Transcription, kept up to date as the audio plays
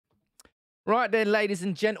Right then, ladies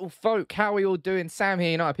and gentlefolk, how are we all doing? Sam here,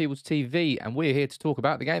 United People's TV, and we're here to talk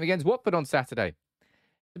about the game against Watford on Saturday.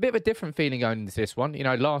 A bit of a different feeling going into this one. You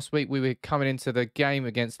know, last week we were coming into the game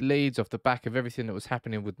against Leeds off the back of everything that was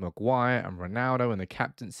happening with Maguire and Ronaldo and the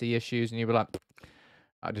captaincy issues, and you were like,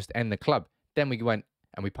 I'll just end the club. Then we went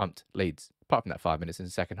and we pumped Leeds, apart from that 5 minutes in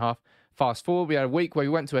the second half. Fast forward, we had a week where we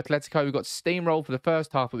went to Atletico, we got steamrolled for the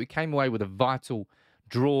first half, but we came away with a vital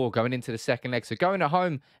draw going into the second leg. So going at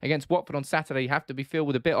home against Watford on Saturday, you have to be filled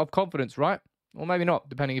with a bit of confidence, right? Or maybe not,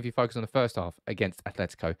 depending if you focus on the first half against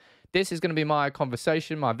Atletico. This is going to be my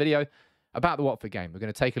conversation, my video about the Watford game. We're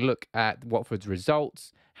going to take a look at Watford's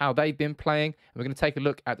results, how they've been playing, and we're going to take a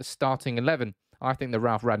look at the starting 11 I think that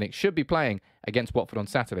Ralph Rangnick should be playing against Watford on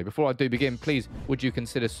Saturday. Before I do begin, please, would you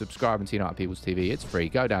consider subscribing to United People's TV? It's free.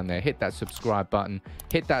 Go down there, hit that subscribe button,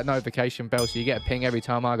 hit that notification bell so you get a ping every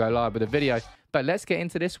time I go live with a video. But let's get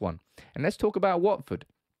into this one, and let's talk about Watford.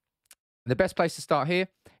 The best place to start here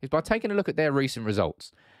is by taking a look at their recent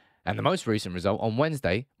results. And the most recent result on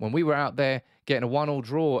Wednesday, when we were out there getting a 1-1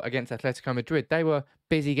 draw against Atletico Madrid, they were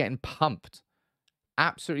busy getting pumped,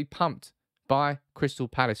 absolutely pumped by Crystal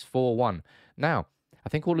Palace 4-1. Now, I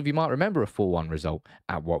think all of you might remember a 4-1 result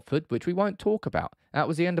at Watford, which we won't talk about. That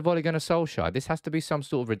was the end of Ole Gunnar Solskjaer. This has to be some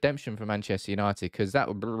sort of redemption for Manchester United because that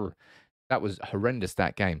was horrendous,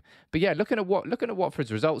 that game. But yeah, looking at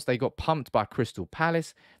Watford's results, they got pumped by Crystal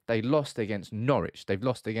Palace. They lost against Norwich. They've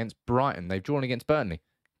lost against Brighton. They've drawn against Burnley.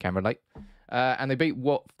 Can relate. And they beat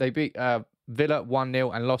Villa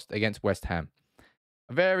 1-0 and lost against West Ham.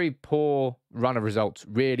 A very poor run of results,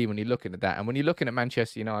 really, when you're looking at that. And when you're looking at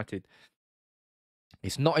Manchester United,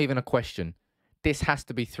 it's not even a question. This has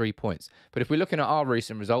to be 3 points. But if we're looking at our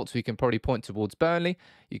recent results, we can probably point towards Burnley,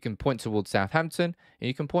 you can point towards Southampton, and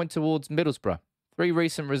you can point towards Middlesbrough. 3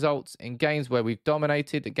 recent results in games where we've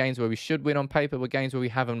dominated, games where we should win on paper, but games where we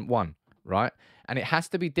haven't won, right? And it has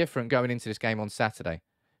to be different going into this game on Saturday.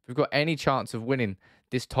 If we've got any chance of winning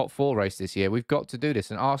this top 4 race this year, we've got to do this.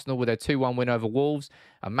 And Arsenal, with their 2-1 win over Wolves,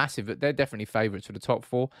 are massive. They're definitely favourites for the top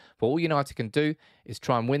 4. But all United can do is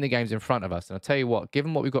try and win the games in front of us. And I'll tell you what,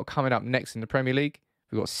 given what we've got coming up next in the Premier League,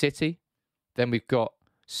 we've got City, then we've got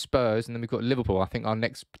Spurs, and then we've got Liverpool. I think our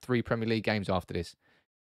next 3 Premier League games after this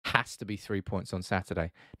has to be 3 points on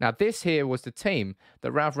Saturday. Now, this here was the team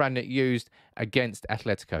that Ralph Rangnick used against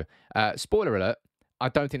Atletico. Spoiler alert, I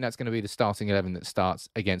don't think that's going to be the starting 11 that starts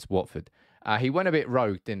against Watford. He went a bit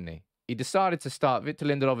rogue, didn't he? He decided to start Victor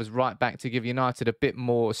Lindelof as right back to give United a bit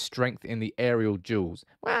more strength in the aerial duels.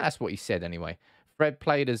 Well, that's what he said anyway. Fred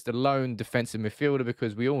played as the lone defensive midfielder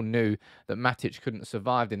because we all knew that Matic couldn't have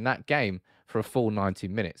survived in that game for a full 90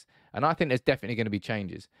 minutes. And I think there's definitely going to be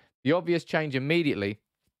changes. The obvious change immediately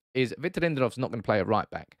is Victor Lindelof's not going to play at right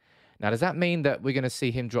back. Now, does that mean that we're going to see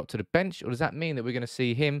him drop to the bench, or does that mean that we're going to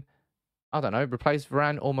see him, I don't know, replace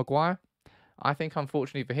Varane or Maguire? I think,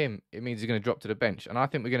 unfortunately for him, it means he's going to drop to the bench. And I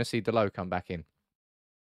think we're going to see Dalot come back in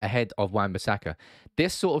ahead of Wan-Bissaka.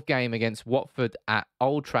 This sort of game against Watford at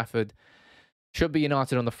Old Trafford should be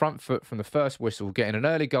United on the front foot from the first whistle, getting an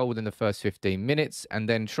early goal within the first 15 minutes, and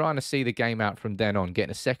then trying to see the game out from then on,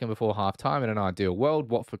 getting a second before half-time in an ideal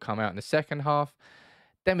world. Watford come out in the second half.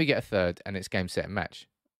 Then we get a third, and it's game, set, and match.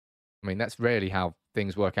 I mean, that's rarely how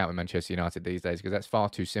things work out with Manchester United these days, because that's far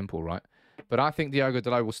too simple, right? But I think Diogo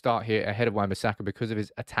Dalot will start here ahead of Wan-Bissaka because of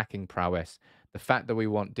his attacking prowess. The fact that we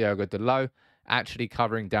want Diogo Dalot actually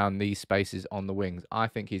covering down these spaces on the wings, I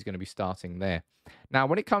think he's going to be starting there. Now,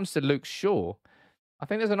 when it comes to Luke Shaw, I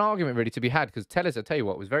think there's an argument really to be had because Telles, I tell you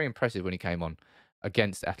what, was very impressive when he came on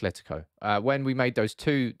against Atletico. When we made those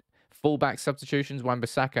 2 fullback substitutions,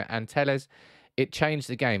 Wan-Bissaka and Telles, it changed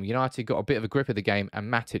the game. United got a bit of a grip of the game,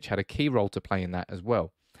 and Matic had a key role to play in that as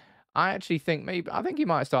well. I actually think I think he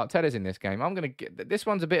might start Telles in this game. This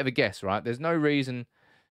one's a bit of a guess, right? There's no reason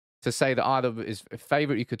to say that either is a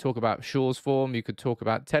favourite. You could talk about Shaw's form. You could talk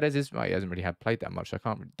about Telles's. Well, he hasn't really played that much. So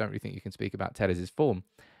don't really think you can speak about Telles's form.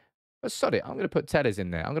 But sod it, I'm going to put Telles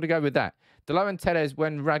in there. I'm going to go with that. Dalot and Telles,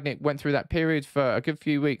 when Rangnick went through that period for a good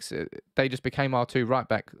few weeks, they just became our 2 our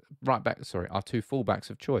 2 fullbacks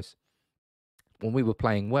of choice when we were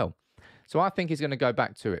playing well. So I think he's going to go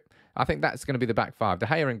back to it. I think that's going to be the back 5. De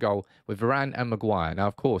Gea in goal with Varane and Maguire. Now,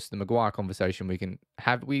 of course, the Maguire conversation we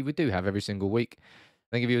do have every single week. I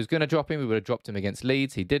think if he was going to drop him, we would have dropped him against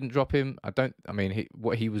Leeds. He didn't drop him.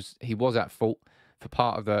 He was at fault for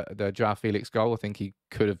part of the Joao Felix goal. I think he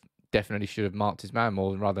definitely should have marked his man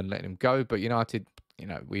more rather than letting him go. But United,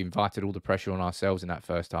 we invited all the pressure on ourselves in that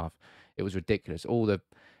first half. It was ridiculous. All the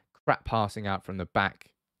crap passing out from the back.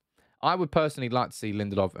 I would personally like to see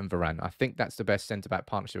Lindelof and Varane. I think that's the best centre-back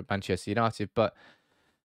partnership at Manchester United. But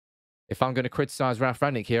If I'm going to criticise Ralph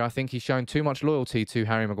Rangnick here, I think he's shown too much loyalty to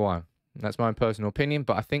Harry Maguire. That's my own personal opinion,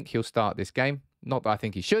 but I think he'll start this game. Not that I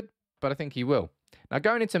think he should, but I think he will. Now,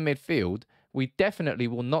 going into midfield, we definitely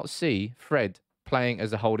will not see Fred playing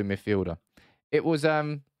as a holding midfielder. It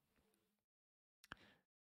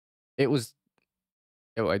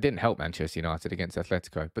didn't help Manchester United against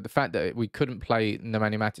Atletico, but the fact that we couldn't play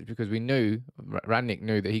Nemanja Matic because we knew, Rangnick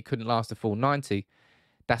knew that he couldn't last the full 90,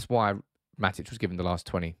 that's why Matic was given the last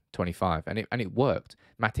 20, 25, and it worked.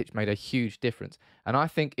 Matic made a huge difference. And I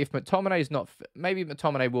think if McTominay is not, maybe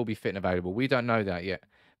McTominay will be fit and available. We don't know that yet.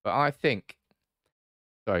 But I think,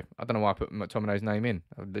 sorry, I don't know why I put McTominay's name in.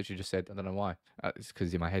 I literally just said, I don't know why. It's because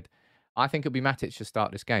it's in my head. I think it'll be Matic to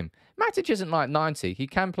start this game. Matic isn't like 90. He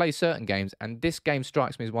can play certain games, and this game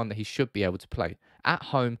strikes me as one that he should be able to play at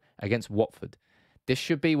home against Watford. This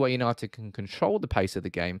should be where United can control the pace of the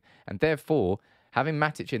game, and therefore, having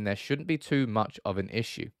Matic in there shouldn't be too much of an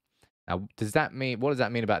issue. Now, what does that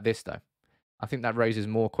mean about this, though? I think that raises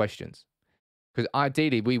more questions. Because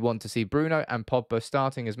ideally, we want to see Bruno and Pogba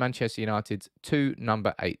starting as Manchester United's 2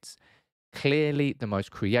 number 8s. Clearly the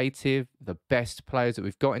most creative, the best players that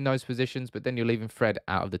we've got in those positions, but then you're leaving Fred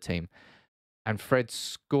out of the team. And Fred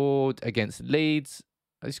scored against Leeds.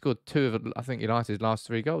 He scored 2 of, I think, United's last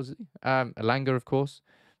 3 goals. Elanga, of course.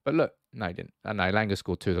 But look, no, he didn't. No, Elanga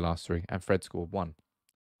scored 2 of the last 3, and Fred scored 1.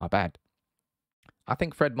 My bad. I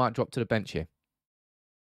think Fred might drop to the bench here.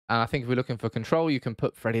 And I think if we're looking for control, you can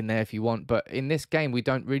put Fred in there if you want. But in this game, we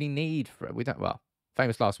don't really need Fred. Well,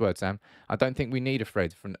 famous last word, Sam. I don't think we need a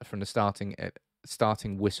Fred from the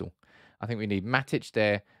starting whistle. I think we need Matic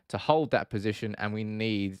there to hold that position, and we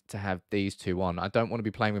need to have these 2 on. I don't want to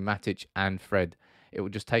be playing with Matic and Fred. It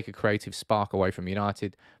would just take a creative spark away from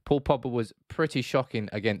United. Paul Pogba was pretty shocking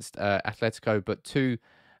against Atletico, but to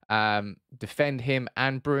defend him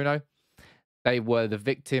and Bruno, they were the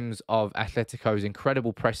victims of Atletico's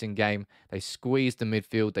incredible pressing game. They squeezed the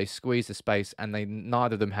midfield, they squeezed the space, and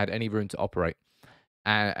neither of them had any room to operate.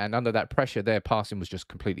 And under that pressure, their passing was just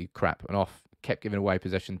completely crap and off. Kept giving away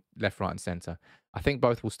possession left, right, and centre. I think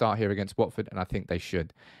both will start here against Watford, and I think they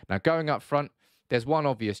should. Now, going up front, there's one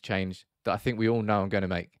obvious change that I think we all know I'm going to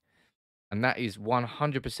make. And that is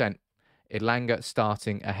 100% Elanga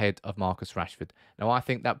starting ahead of Marcus Rashford. Now, I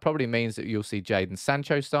think that probably means that you'll see Jadon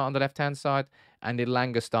Sancho start on the left-hand side and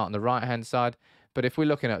Elanga start on the right-hand side. But if we're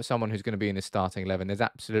looking at someone who's going to be in the starting 11, there's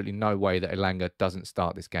absolutely no way that Elanga doesn't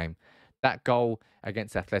start this game. That goal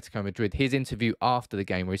against Atletico Madrid, his interview after the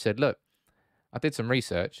game where he said, look, I did some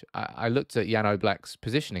research. I looked at Jan Oblak's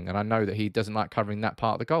positioning, and I know that he doesn't like covering that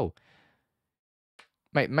part of the goal.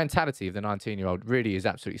 Mate, mentality of the 19-year-old really is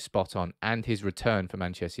absolutely spot on, and his return for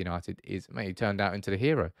Manchester United is, mate, he turned out into the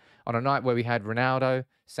hero. On a night where we had Ronaldo,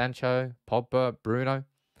 Sancho, Pogba, Bruno,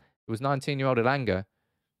 it was 19-year-old Elanga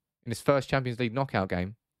in his first Champions League knockout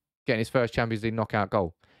game, getting his first Champions League knockout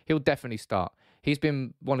goal. He'll definitely start. He's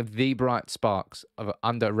been one of the bright sparks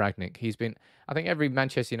under Rangnick. He's been, I think every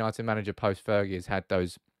Manchester United manager post-Fergie has had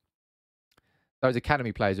those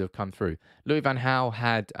academy players who have come through. Louis van Gaal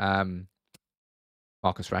had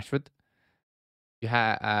Marcus Rashford. You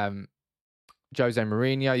had Jose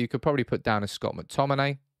Mourinho. You could probably put down as Scott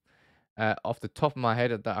McTominay. Off the top of my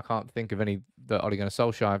head, I can't think of any that Ole Gunnar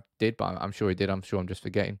Solskjaer did, but I'm sure he did. I'm sure I'm just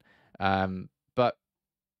forgetting. But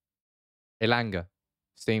Elanga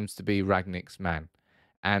seems to be Rangnick's man,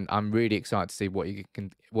 and I'm really excited to see what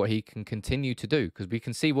he can continue to do, because we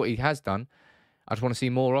can see what he has done. I just want to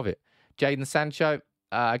see more of it. Jadon Sancho,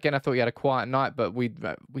 again, I thought he had a quiet night, but we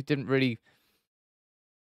didn't really.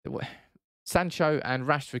 Sancho and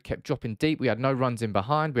Rashford kept dropping deep. We had no runs in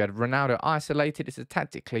behind. We had Ronaldo isolated. It's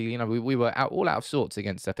tactically, we were all out of sorts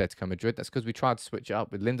against Atletico Madrid. That's because we tried to switch it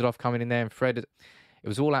up with Lindelof coming in there and Fred. It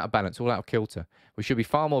was all out of balance, all out of kilter. We should be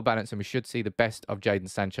far more balanced, and we should see the best of Jadon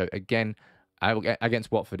Sancho again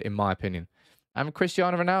against Watford, in my opinion. And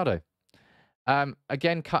Cristiano Ronaldo,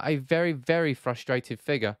 again, cut a very, very frustrated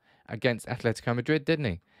figure against Atletico Madrid, didn't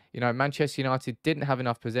he? Manchester United didn't have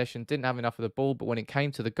enough possession, didn't have enough of the ball, but when it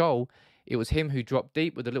came to the goal, it was him who dropped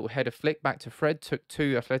deep with a little header flick back to Fred, took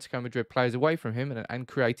 2 Atletico Madrid players away from him, and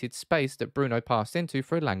created space that Bruno passed into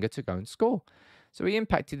for Elanga to go and score. So he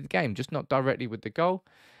impacted the game, just not directly with the goal.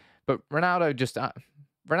 But Ronaldo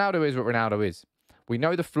Ronaldo is what Ronaldo is. We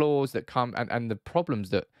know the flaws that come and the problems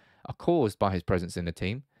that are caused by his presence in the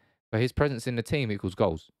team. But his presence in the team equals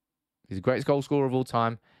goals. He's the greatest goal scorer of all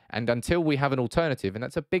time. And until we have an alternative, and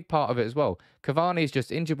that's a big part of it as well. Cavani is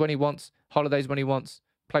just injured when he wants, holidays when he wants,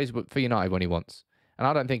 plays for United when he wants. And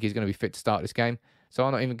I don't think he's going to be fit to start this game. So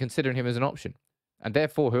I'm not even considering him as an option. And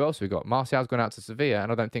therefore, who else have we got? Martial's gone out to Sevilla,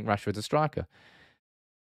 and I don't think Rashford's a striker.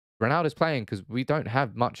 Ronaldo's playing because we don't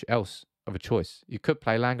have much else of a choice. You could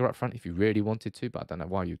play Elanga up front if you really wanted to, but I don't know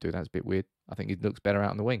why you do that. It's a bit weird. I think he looks better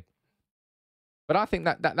out on the wing. But I think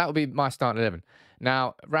that would be my starting 11.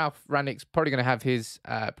 Now, Ralph Rangnick's probably going to have his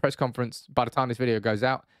press conference by the time this video goes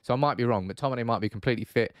out, so I might be wrong. McTominay might be completely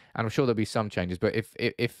fit, and I'm sure there'll be some changes. But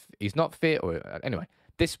if he's not fit, or anyway,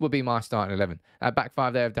 this would be my starting 11. Back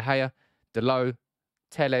five there of De Gea, Delo,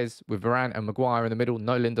 Telles with Varane and Maguire in the middle.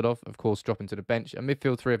 No Lindelof, of course, dropping to the bench. A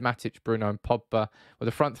midfield three of Matic, Bruno and Pogba, with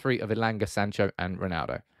a front three of Elanga, Sancho and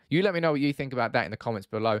Ronaldo. You let me know what you think about that in the comments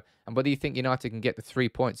below, and whether you think United can get the 3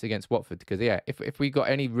 points against Watford. Because, yeah, if we got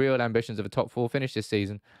any real ambitions of a top 4 finish this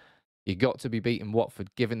season, you got to be beating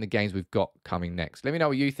Watford, given the games we've got coming next. Let me know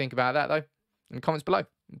what you think about that, though, in the comments below.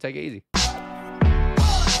 And take it easy.